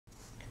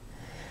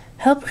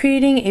help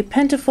creating a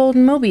Pentafold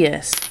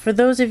Moebius, for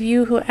those of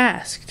you who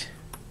asked.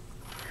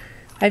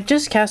 I've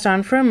just cast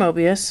on for a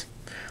Moebius.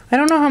 I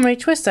don't know how many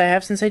twists I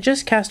have since I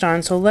just cast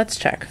on, so let's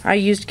check. I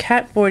used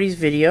Cat Bordy's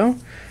video,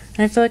 and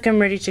I feel like I'm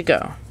ready to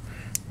go.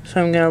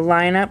 So I'm going to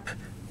line up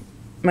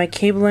my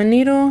cable and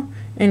needle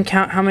and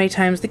count how many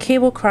times the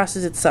cable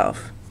crosses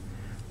itself.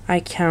 I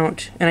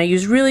count, and I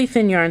use really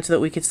thin yarn so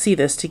that we could see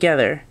this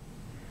together.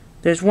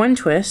 There's one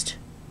twist.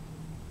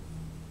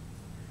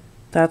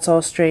 That's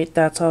all straight,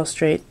 that's all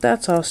straight,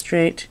 that's all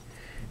straight.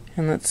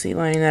 And let's see,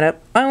 lining that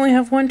up. I only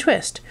have one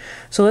twist.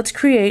 So let's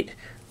create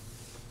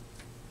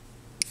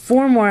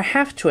 4 more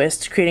half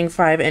twists, creating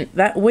 5. And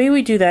that way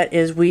we do that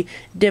is we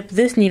dip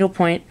this needle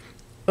point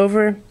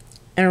over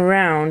and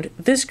around.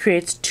 This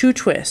creates 2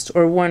 twists,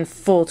 or 1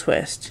 full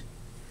twist.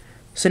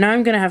 So now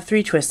I'm going to have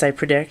 3 twists, I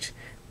predict.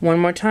 One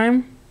more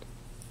time,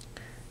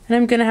 and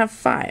I'm going to have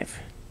 5.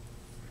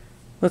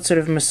 Let's sort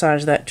of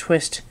massage that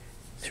twist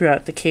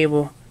throughout the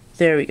cable.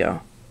 There we go.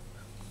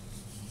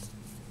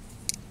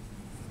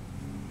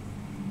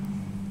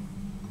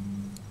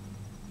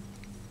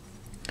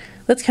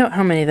 Let's count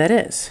how many that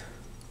is.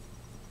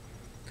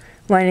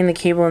 Lining the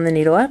cable and the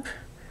needle up,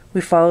 we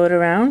follow it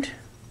around.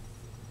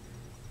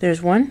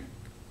 There's 1.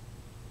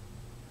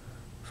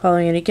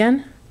 Following it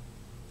again.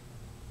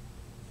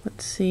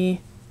 Let's see.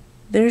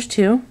 There's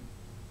 2.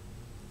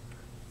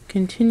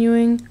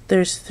 Continuing,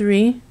 there's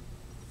 3.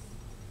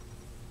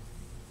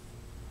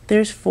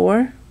 There's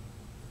 4.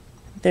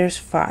 There's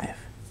 5.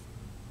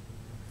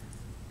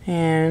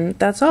 And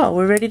that's all.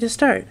 We're ready to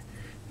start.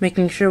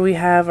 Making sure we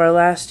have our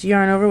last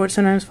yarn over, which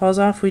sometimes falls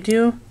off. We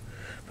do.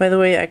 By the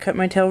way, I cut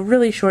my tail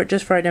really short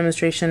just for our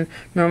demonstration.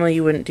 Normally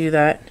you wouldn't do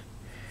that.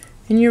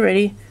 And you're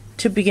ready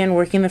to begin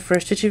working the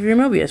first stitch of your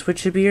Moebius, which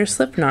should be your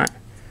slip knot.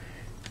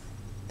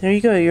 There you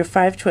go, your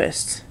 5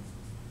 twists.